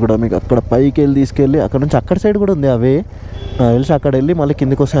 కనిపిస్తుంది కూడా మీకు. అక్కడ పైకి వెళ్ళి తీసుకెళ్ళి అక్కడ నుంచి అక్కడ సైడ్ కూడా ఉంది అవే, నాకు తెలిసి అక్కడ వెళ్ళి మళ్ళీ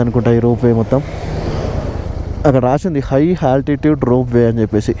కిందికి వస్తాయి అనుకుంటా ఈ రోప్వే మొత్తం. అక్కడ రాసింది హై ఆల్టిట్యూడ్ రోప్వే అని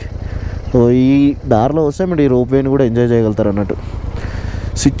చెప్పేసి. సో ఈ దారిలో వస్తే మీరు ఈ రోప్వేని కూడా ఎంజాయ్ చేయగలుగుతారు అన్నట్టు.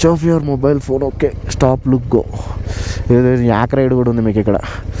 Switch off your mobile phone, okay stop look go. ఏదో యాక్ రైడ్ కూడా ఉంది మీకు ఇక్కడ.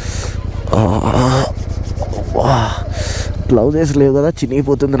 గ్లౌజెస్ లేవు కదా,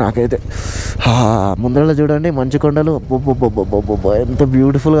 చినిగిపోతుంది నాకైతే. ముందర చూడండి మంచు కొండలు, ఎంత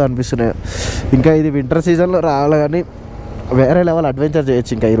బ్యూటిఫుల్గా అనిపిస్తున్నాయో. ఇంకా ఇది వింటర్ సీజన్లో రావాలి కానీ వేరే లెవెల్ అడ్వెంచర్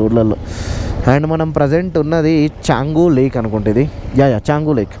చేయొచ్చు ఇంకా ఈ రోడ్లలో. అండ్ మనం ప్రజెంట్ ఉన్నది చాంగు లేక్ అనుకుంటుంది. Yeah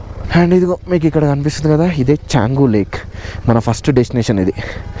చాంగు lake. అండ్ ఇదిగో మీకు ఇక్కడ కనిపిస్తుంది కదా, ఇదే చాంగు లేక్, మన ఫస్ట్ డెస్టినేషన్ ఇది.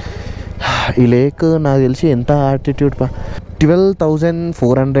 ఈ లేక్ నాకు తెలిసి ఎంత ఆల్టిట్యూడ్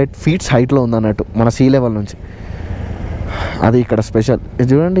 12,400 feet హైట్లో ఉందన్నట్టు మన సీ లెవెల్ నుంచి. అది ఇక్కడ స్పెషల్.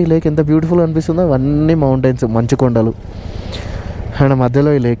 చూడండి ఈ లేక్ ఎంత బ్యూటిఫుల్ అనిపిస్తుందో, అవన్నీ మౌంటైన్స్, మంచు కొండలు, అండ్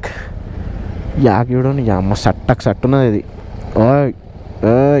మధ్యలో ఈ లేక్. యాక్ చూడండి, అమ్మ సట్టు ఉన్నది ఇది. ఓయ్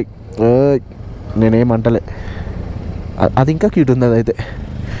ఓయ్ ఓయ్ నేనేమంటలే, అది ఇంకా క్యూట్ ఉంది. అదైతే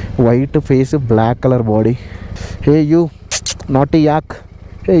white face, black colour body. Hey you not yuck,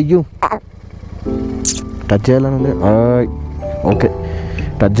 hey you touch చేయాలని ఉంది. ఓకే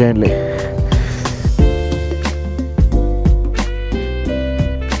టచ్ చేయండి.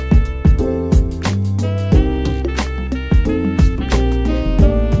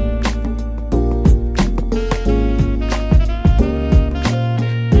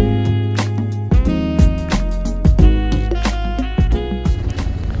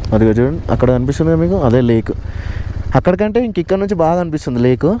 అదిగా చూడండి అక్కడ కనిపిస్తుంది మీకు, అదే లేక్. అక్కడికంటే ఇక్కడ నుంచి బాగా అనిపిస్తుంది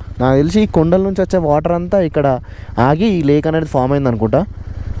లేక్. నాకు తెలిసి ఈ కొండల నుంచి వచ్చే వాటర్ అంతా ఇక్కడ ఆగి ఈ లేక్ అనేది ఫామ్ అయింది అనుకుంటా.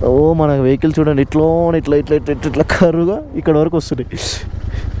 ఓ మన వెహికల్ చూడండి ఇట్లా ఇట్లా ఇట్లా ఇట్లా ఇట్లా కరువుగా ఇక్కడ వరకు వస్తుంది.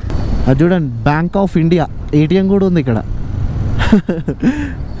 అది చూడండి బ్యాంక్ ఆఫ్ ఇండియా ఏటీఎం కూడా ఉంది ఇక్కడ.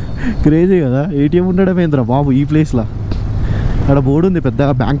 క్రేజీ కదా, ఏటీఎం ఉండడం ఏంద్రా బాబు ఈ ప్లేస్లో. అక్కడ బోర్డు ఉంది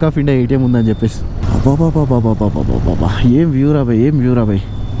పెద్దగా, బ్యాంక్ ఆఫ్ ఇండియా ఏటీఎం ఉందని చెప్పేసి. బాబా ఏం వ్యూ రాబాయ్, ఏం వ్యూ రాబాయ్.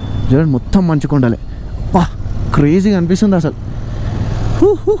 చూడండి మొత్తం మంచు కొండలే. వా క్రేజీగా అనిపిస్తుంది అసలు.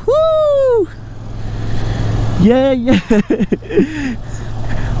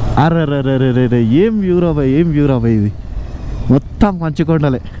 అరే ఏం వ్యూ రాబాయ్, ఏం వ్యూ రాబాయ్. ఇది మొత్తం మంచు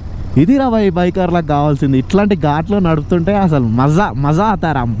కొండలే. ఇది రాబాయ్ బైకర్లకు కావాల్సింది. ఇట్లాంటి ఘాట్లో నడుపుతుంటే అసలు మజా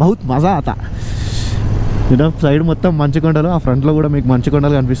ఆతారా, బహుత్ మజా ఆతా. సైడ్ మొత్తం మంచు కొండలు, ఆ ఫ్రంట్లో కూడా మీకు మంచు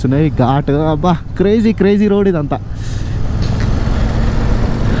కొండలు కనిపిస్తున్నాయి. ఘాట్ అబ్బా క్రేజీ రోడ్ ఇదంతా.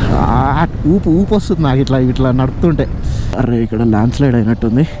 ఊపు వస్తుంది నాకు ఇట్లా నడుపుతుంటే. అరే ఇక్కడ ల్యాండ్ స్లైడ్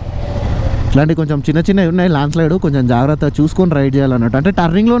అయినట్టుంది. ఇట్లాంటి కొంచెం చిన్నవి ఉన్నాయి ల్యాండ్ స్లైడ్, కొంచెం జాగ్రత్తగా చూసుకొని రైడ్ చేయాలన్నట్టు. అంటే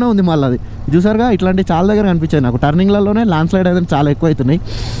టర్నింగ్లోనే ఉంది మళ్ళీ అది చూసారుగా. ఇట్లాంటి చాలా దగ్గర కనిపించాయి నాకు. టర్నింగ్లలోనే ల్యాండ్ స్లైడ్ అయితే చాలా ఎక్కువ అవుతున్నాయి.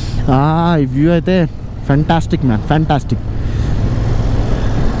 ఈ వ్యూ అయితే ఫ్యాంటాస్టిక్ మ్యాన్, ఫ్యాంటాస్టిక్.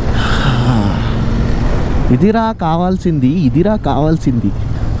 ఇదిరా కావాల్సింది.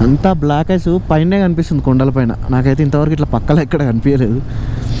 అంతా బ్లాక్ ఐస్ పైనే కనిపిస్తుంది కొండల పైన. నాకైతే ఇంతవరకు ఇట్లా పక్కలో ఎక్కడ కనిపించలేదు.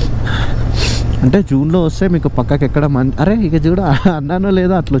 అంటే జూన్లో వస్తే మీకు పక్కకి ఎక్కడ అరే ఇక చూడ అన్నానో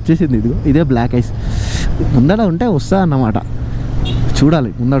లేదో అట్లా వచ్చేసింది. ఇదే బ్లాక్ ఐస్ ముందట ఉంటే వస్తా అన్నమాట.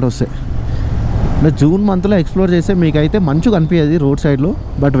 చూడాలి ముందట వస్తే. అంటే జూన్ మంత్లో ఎక్స్ప్లోర్ చేస్తే మీకైతే మంచు కనిపించేది రోడ్ సైడ్లో.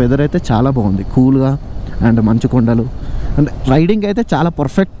 బట్ వెదర్ అయితే చాలా బాగుంది, కూల్గా అండ్ మంచు కొండలు. అంటే రైడింగ్ అయితే చాలా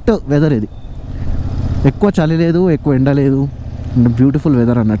పర్ఫెక్ట్ వెదర్ ఇది. ఎక్కువ చలి లేదు, ఎక్కువ ఎండ లేదు. బ్యూటిఫుల్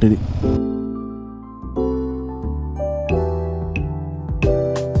వెదర్ అన్నట్టు ఇది.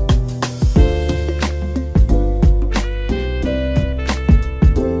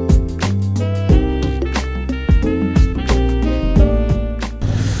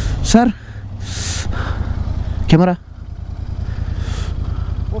 सर कैमरा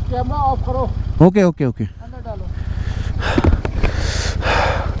वो कैमरा ऑफ करो. Okay okay okay. अंदर डालो.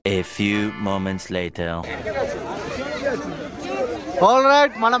 A few moments later. All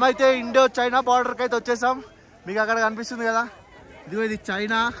right, మనమైతే ఇండియా చైనా బార్డర్కి అయితే వచ్చేసాం. మీకు అక్కడ కనిపిస్తుంది కదా, ఇదిగో ఇది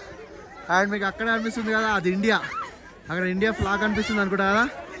చైనా. అండ్ మీకు అక్కడ కనిపిస్తుంది కదా అది ఇండియా. అక్కడ ఇండియా ఫ్లాగ్ కనిపిస్తుంది అనుకుంటా కదా.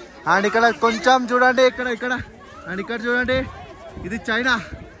 అండ్ ఇక్కడ కొంచెం చూడండి, ఇక్కడ అండ్ ఇక్కడ చూడండి ఇది చైనా.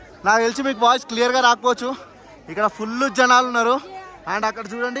 నాకు తెలిసి మీకు వాయిస్ క్లియర్గా రాకపోవచ్చు. ఇక్కడ ఫుల్ జనాలు ఉన్నారు. అండ్ అక్కడ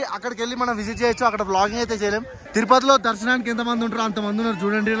చూడండి, అక్కడికి వెళ్ళి మనం విజిట్ చేయొచ్చు. అక్కడ వ్లాగింగ్ అయితే చేయలేం. తిరుపతిలో దర్శనానికి ఎంతమంది ఉంటారో అంతమంది ఉన్నారు.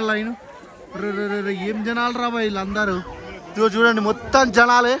 చూడండి లైన్, ఏం జనాలు రా వీళ్ళందరూ. చూడండి మొత్తం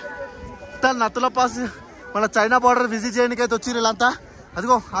జనాలే. మొత్తం నతుల పాస్ మన చైనా బార్డర్ విజిట్ చేయడానికి అయితే వచ్చి వీళ్ళంతా.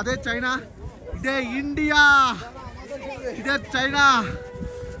 అదిగో అదే చైనా, ఇదే ఇండియా, ఇదే చైనా.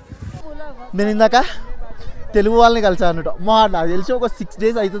 నేను ఇందాక తెలుగు వాళ్ళని కలిసా అన్నట్టు. నాకు తెలిసి ఒక 6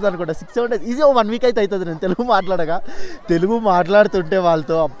 days అవుతుంది అనుకుంటా, 6-7 days, ఈజీ 1 week అయితే అవుతుంది. నేను తెలుగు మాట్లాడుతుంటే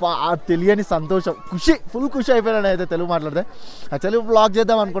వాళ్ళతో అబ్బా తెలియని సంతోషం, ఫుల్ ఖుషి అయిపోయాను అయితే తెలుగు మాట్లాడితే. యాక్చువల్లీ వ్లాగ్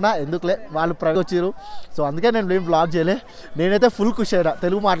చేద్దాం అనుకున్నా, ఎందుకులే వాళ్ళు వచ్చారు. సో అందుకే నేను ఏం వ్లాగ్ చేయలే. నేనైతే ఫుల్ ఖుషి అయినా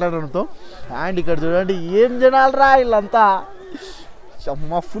తెలుగు మాట్లాడడంతో. అండ్ ఇక్కడ చూడండి ఏం జనాలు రా వీళ్ళంతా,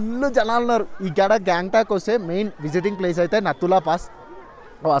 ఫుల్ జనాలు ఉన్నారు. ఇక్కడ గ్యాంగ్టాక్ వస్తే మెయిన్ విజిటింగ్ ప్లేస్ అయితే నతులా పాస్.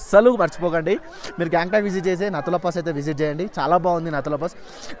 అస్సలు మర్చిపోకండి, మీరు గ్యాంగ్టాక్ విజిట్ చేసి నతులా పాస్ అయితే విజిట్ చేయండి. చాలా బాగుంది నతులా పాస్.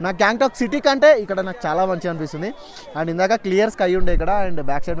 నాకు గ్యాంగ్టాక్ సిటీ కంటే ఇక్కడ నాకు చాలా మంచిగా అనిపిస్తుంది. అండ్ ఇందాక క్లియర్ స్కై ఉండే ఇక్కడ. అండ్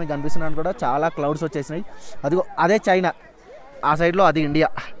బ్యాక్ సైడ్ మీకు కనిపిస్తున్నాను కూడా చాలా క్లౌడ్స్ వచ్చేసినాయి. అదిగో అదే చైనా, ఆ సైడ్లో అది ఇండియా.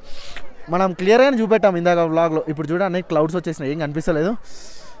 మనం క్లియర్గానే చూపెట్టాం ఇందాక వ్లాగ్లో. ఇప్పుడు చూడండి క్లౌడ్స్ వచ్చేసినాయి, ఏం కనిపిస్తలేదు.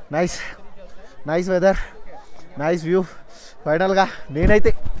 Nice weather, nice view. ఫైనల్గా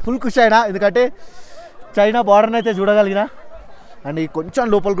నేనైతే ఫుల్ ఖుషి అయినా, ఎందుకంటే చైనా బార్డర్ని అయితే చూడగలిగిన. అండ్ ఈ కొంచెం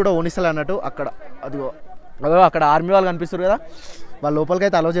లోపల కూడా ఓనిస్తలే అన్నట్టు. అదిగో అక్కడ ఆర్మీ వాళ్ళు కనిపిస్తారు కదా, వాళ్ళు లోపలికి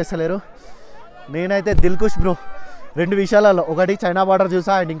అయితే అలో చేస్తలేరు. నేనైతే దిల్ ఖుష్ బ్రో 2 విషయాలలో. ఒకటి చైనా బార్డర్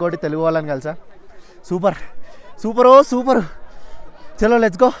చూసా, అండ్ ఇంకోటి తెలుగు వాళ్ళని కలిసా. సూపర్. చలో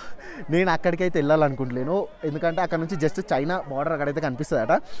లెట్స్ గో. నేను అక్కడికైతే వెళ్ళాలనుకుంటలేను, ఎందుకంటే అక్కడ నుంచి జస్ట్ చైనా బార్డర్ అక్కడైతే కనిపిస్తుంది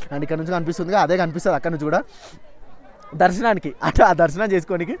అట. అండ్ ఇక్కడ నుంచి కనిపిస్తుంది, అదే కనిపిస్తుంది అక్కడ నుంచి కూడా. దర్శనానికి ఆ దర్శనం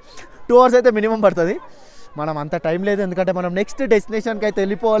చేసుకోనికి 2 hours అయితే మినిమం పడుతుంది. మనం అంత టైం లేదు, ఎందుకంటే మనం నెక్స్ట్ డెస్టినేషన్కి అయితే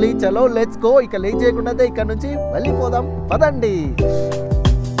వెళ్ళిపోవాలి. చలో లెట్స్ గో. ఇక లేట్ చేయకుండా అయితే ఇక్కడ నుంచి వెళ్ళిపోదాం, పదండి.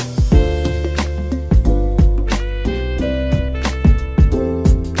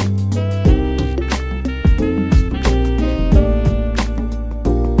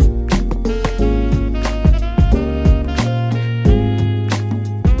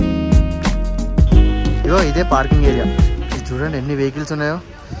 ఇదే పార్కింగ్ ఏరియా. చూడండి ఎన్ని వెహికల్స్ ఉన్నాయో.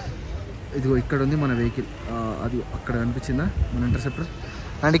 ఇదిగో ఇక్కడ ఉంది మన వెహికల్, అది అక్కడ కనిపించిందా మన ఇంటర్సెప్టర్.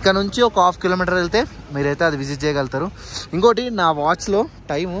 అండ్ ఇక్కడ నుంచి ఒక 1/2 కిలోమీటర్ వెళ్తే మీరైతే అది విజిట్ చేయగలుగుతారు. ఇంకోటి నా వాచ్లో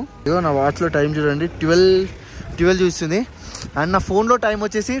టైము, ఇదిగో నా వాచ్లో టైం చూడండి 12 చూపిస్తుంది. అండ్ నా ఫోన్లో టైం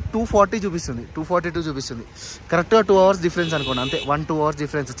వచ్చేసి 2:40 చూపిస్తుంది, 2:42 చూపిస్తుంది. కరెక్ట్గా 2 అవర్స్ డిఫరెన్స్ అనుకోండి, అంతే 1-2 అవర్స్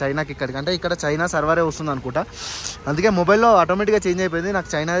డిఫరెన్స్ చైనాకి ఇక్కడికి. అంటే ఇక్కడ చైనా సర్వరే వస్తుంది అనుకుంటా, అందుకే మొబైల్లో ఆటోమేటిక్గా చేంజ్ అయిపోయింది. నాకు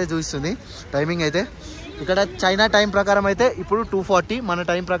చైనాదే చూపిస్తుంది టైమింగ్ అయితే. ఇక్కడ చైనా టైం ప్రకారం అయితే ఇప్పుడు 2:40, మన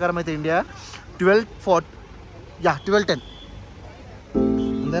టైం ప్రకారం అయితే ఇండియా 12:10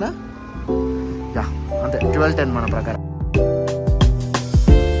 అంతేనా? యా అంతే 12:10 మన ప్రకారం.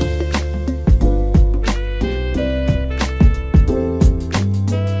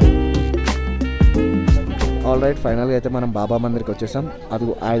 ఆల్ రైట్, ఫైనల్గా అయితే మనం బాబా మందిర్కి వచ్చేసాం. అది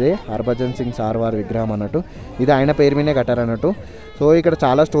అదే హర్భజన్ సింగ్ సార్ వారి విగ్రహం అన్నట్టు. ఇది ఆయన పేరు మీదే కట్టారన్నట్టు. సో ఇక్కడ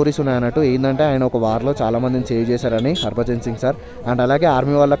చాలా స్టోరీస్ ఉన్నాయన్నట్టు. ఏంటంటే ఆయన ఒక వార్లో చాలామందిని సేవ్ చేశారని హర్భజన్ సింగ్ సార్. అండ్ అలాగే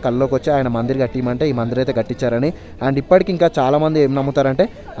ఆర్మీ వాళ్ళ కల్లోకి వచ్చి ఆయన మందిర్ కట్టిమంటే ఈ మందిర్ అయితే కట్టించారని. అండ్ ఇప్పటికి ఇంకా చాలామంది ఏం నమ్ముతారంటే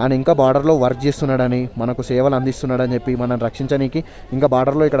ఆయన ఇంకా బార్డర్లో వర్క్ చేస్తున్నాడని, మనకు సేవలు అందిస్తున్నాడని చెప్పి మనల్ని రక్షించడానికి ఇంకా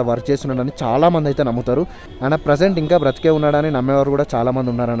బార్డర్లో ఇక్కడ వర్క్ చేస్తున్నాడని చాలామంది అయితే నమ్ముతారు. ఆయన ప్రజెంట్ ఇంకా బ్రతికే ఉన్నాడని నమ్మేవారు కూడా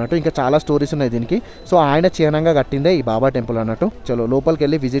చాలామంది ఉన్నారన్నట్టు. ఇంకా చాలా స్టోరీస్ ఉన్నాయి దీనికి. సో ఆయన చిహ్నంగా కట్టిందే ఈ బాబా టెంపుల్ అన్నట్టు. చలో లోపలికి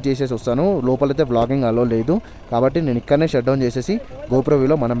వెళ్ళి విజిట్ చేసేసి వస్తాను. లోపలైతే బ్లాగింగ్ అలో లేదు కాబట్టి నేను ఇక్కడనే షట్ డౌన్ చేసేసి గోప్రో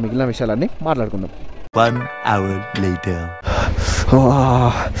వ్యూలో మనం మిగిలిన విషయాలన్నీ మాట్లాడుకుందాం. 1 hour later.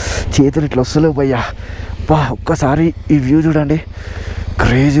 చేతులు ఇట్లా వస్తలేవు భయ్యా. ఒక్కసారి ఈ వ్యూ చూడండి,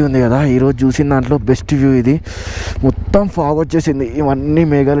 క్రేజీ ఉంది కదా. ఈరోజు చూసిన దాంట్లో బెస్ట్ వ్యూ ఇది. మొత్తం ఫాగ్ వచ్చేసింది, ఇవన్నీ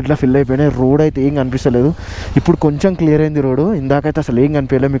మేఘాలు ఇట్లా ఫిల్ అయిపోయినాయి. రోడ్ అయితే ఏం కనిపిస్తలేదు. ఇప్పుడు కొంచెం క్లియర్ అయింది రోడ్డు. ఇందాకైతే అసలు ఏం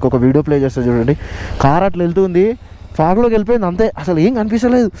కనిపించలేదు. మీకు ఒక వీడియో ప్లే చేస్తా చూడండి. కార్ అట్లా వెళ్తుంది, ఫాగ్లోకి వెళ్ళిపోయింది అంతే, అసలు ఏం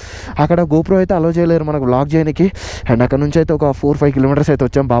కనిపించలేదు. అక్కడ గోప్రో అయితే అలో చేయలేరు మనకు బ్లాగ్ చేయడానికి. అండ్ అక్కడ నుంచి అయితే ఒక 4-5 కిలోమీటర్స్ అయితే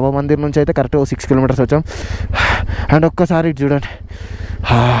వచ్చాం. బాబా మందిర్ నుంచి అయితే కరెక్ట్గా 6 కిలోమీటర్స్ వచ్చాం. అండ్ ఒక్కసారి ఇటు చూడండి,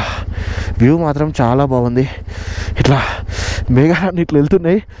 వ్యూ మాత్రం చాలా బాగుంది. ఇట్లా మేఘాలన్నీ ఇట్లా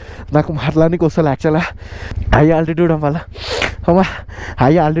వెళ్తున్నాయి. నాకు మాట్లాడడానికి వస్తుంది యాక్చువల్గా హై ఆల్టిట్యూడ్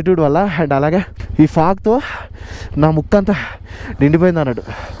వల్ల. అండ్ అలాగే ఈ ఫాగ్తో నా ముక్కంతా నిండిపోయింది అన్నట్టు.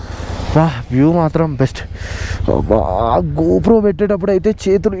 వ్యూ మాత్రం బెస్ట్. గోప్రో పెట్టేటప్పుడు అయితే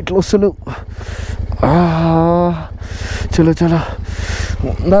చేతులు ఇట్లా వస్తలేవు. చలో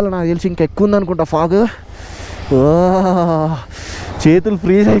ఉండాలి, నాకు తెలిసి ఇంకా ఎక్కువ ఉంది అనుకుంటా ఫాగ్. చేతులు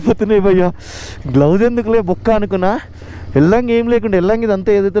ఫ్రీజ్ అయిపోతున్నాయి భయ్యా. గ్లౌజ్ ఎందుకులే బొక్క అనుకున్నా. వెళ్ళంగా ఏం లేకుండా వెళ్ళంగా ఇదంతా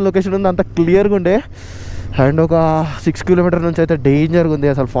ఏదైతే లొకేషన్ ఉందో అంత క్లియర్గా ఉండే. అండ్ ఒక 6 కిలోమీటర్ నుంచి అయితే డేంజర్గా ఉంది.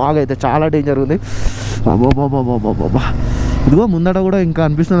 అసలు ఫాగ్ అయితే చాలా డేంజర్గా ఉంది. బాబా ఇదిగో ముందట కూడా ఇంకా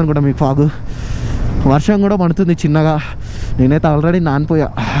అనిపిస్తుంది అనుకుంటా మీకు ఫాగ్. వర్షం కూడా పడుతుంది చిన్నగా. నేనైతే ఆల్రెడీ నానిపోయా.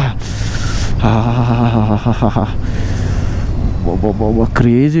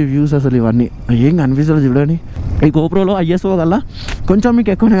 క్రేజీ వ్యూస్ అసలు ఇవన్నీ ఏం కనిపిస్తుంది చూడండి. ఈ గోప్రోలో ఐఎస్ఓ వల్ల కొంచెం మీకు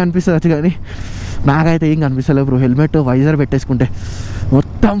ఎక్కువనే కనిపిస్తుంది కానీ నాకైతే ఏం కనిపిస్తలేదు బ్రో. హెల్మెట్ వైజర్ పెట్టేసుకుంటే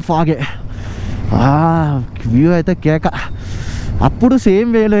మొత్తం ఫాగే. వ్యూ అయితే కేక. అప్పుడు సేమ్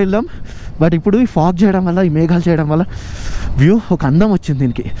వేలో వెళ్ళాం, బట్ ఇప్పుడు ఈ ఫాగ్ చేయడం వల్ల, ఈ మేఘాలు చేయడం వల్ల వ్యూ ఒక అందం వచ్చింది.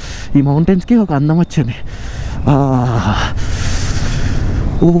 దీనికి ఈ మౌంటైన్స్కి ఒక అందం వచ్చింది.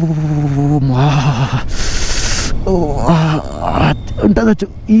 ఉంటుంది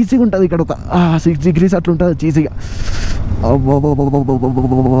ఈజీగా ఉంటుంది. ఇక్కడ ఒక 6 degrees అట్లా ఉంటుంది ఈజీగా.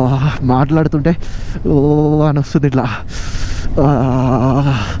 మాట్లాడుతుంటే అని వస్తుంది ఇట్లా.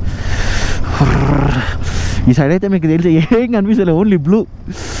 ఈ సైడ్ అయితే మీకు తెలిసి ఏం కనిపిస్తలేదు, ఓన్లీ బ్లూ.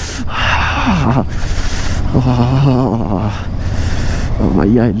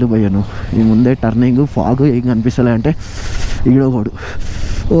 భయ్యా ఇల్లు భయ్యాను ఈ ముందే టర్నింగ్ ఫాగ్ ఏం కనిపిస్తలే అంటే ఈడోగోడు.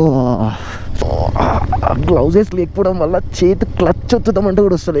 గ్లౌజెస్ లేకపోవడం వల్ల చేతి క్లచ్ వచ్చుదామంటే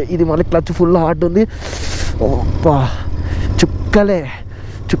కూడా వస్తలే. ఇది మళ్ళీ క్లచ్ ఫుల్ హార్డ్ ఉంది.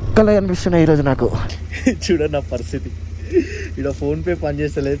 చుక్కలే అనిపిస్తున్నాయి ఈరోజు నాకు. చూడండి నా పరిస్థితి. ఇక్కడ ఫోన్పే పని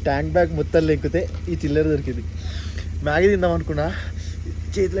చేస్తలేదు. ట్యాంక్ బ్యాగ్ మొత్తం లెక్కితే ఈ చిల్లర దొరికింది. మ్యాగీ తిందాం అనుకున్నా,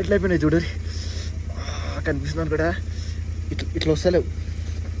 చేతులు ఎట్లా అయిపోయినాయి చూడండి. కనిపిస్తున్నాను కూడా ఇట్లా వస్తలేవు.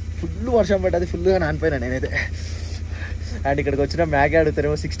 ఫుల్ వర్షం పడ్డది, ఫుల్గా నానిపోయినా నేనైతే. అండ్ ఇక్కడికి వచ్చిన మ్యాగీ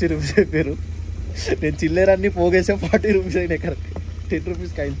అడుగుతారేమో 60 రూపీస్ అయిపోయారు. నేను చిల్లరన్నీ పోగేసా 40 రూపీస్ అయినాయి. Correct 10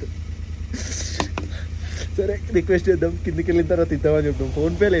 rupees కాయిన్తో. సరే రిక్వెస్ట్ చేద్దాం, కిందికి వెళ్ళిన తర్వాత ఇద్దామని చెప్తాం.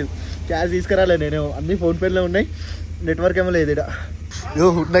 ఫోన్పే లేదు, క్యాష్ తీసుకురాలే నేనేమో. అన్నీ ఫోన్పేలో ఉన్నాయి, నెట్వర్క్ ఏమో లేదు ఇక్కడ.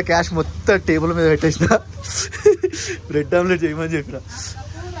 ఉన్న క్యాష్ మొత్తం టేబుల్ మీద పెట్టేసిన. బ్రెడ్ ఆమ్లెట్ చేయమని చెప్పిన.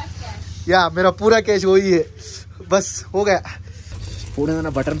 యా మేరా పూరా క్యాష్ పోయి బస్ హోగా. ఫోన్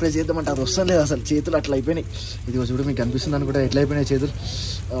ఏదైనా బటన్ ప్రెస్ చేద్దామంటే అది వస్తాం లేదు అసలు. చేతులు అట్లా అయిపోయినాయి. ఇదిగో చూడు మీకు కనిపిస్తుంది అనుకుంటా ఎట్లా అయిపోయినాయి చేతులు.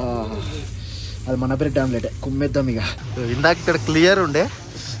 అది మన బ్రెడ్ ఆమ్లెట్ కుమ్మేద్దాం ఇక. ఇందాక ఇక్కడ క్లియర్ ఉండే,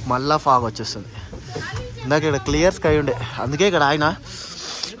 మళ్ళా ఫాగ్ వచ్చేస్తుంది. ఇందాక ఇక్కడ క్లియర్ స్కై ఉండే, అందుకే ఇక్కడ ఆయన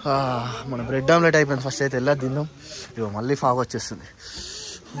మన బ్రెడ్ ఆమ్లెట్ అయిపోయింది. ఫస్ట్ అయితే వెళ్ళా తిన్నాం. ఇగో మళ్ళీ ఫాగ్ వచ్చేస్తుంది.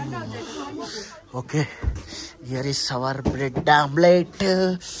 Okay, here is our bread omelette.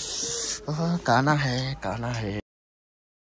 కానా హే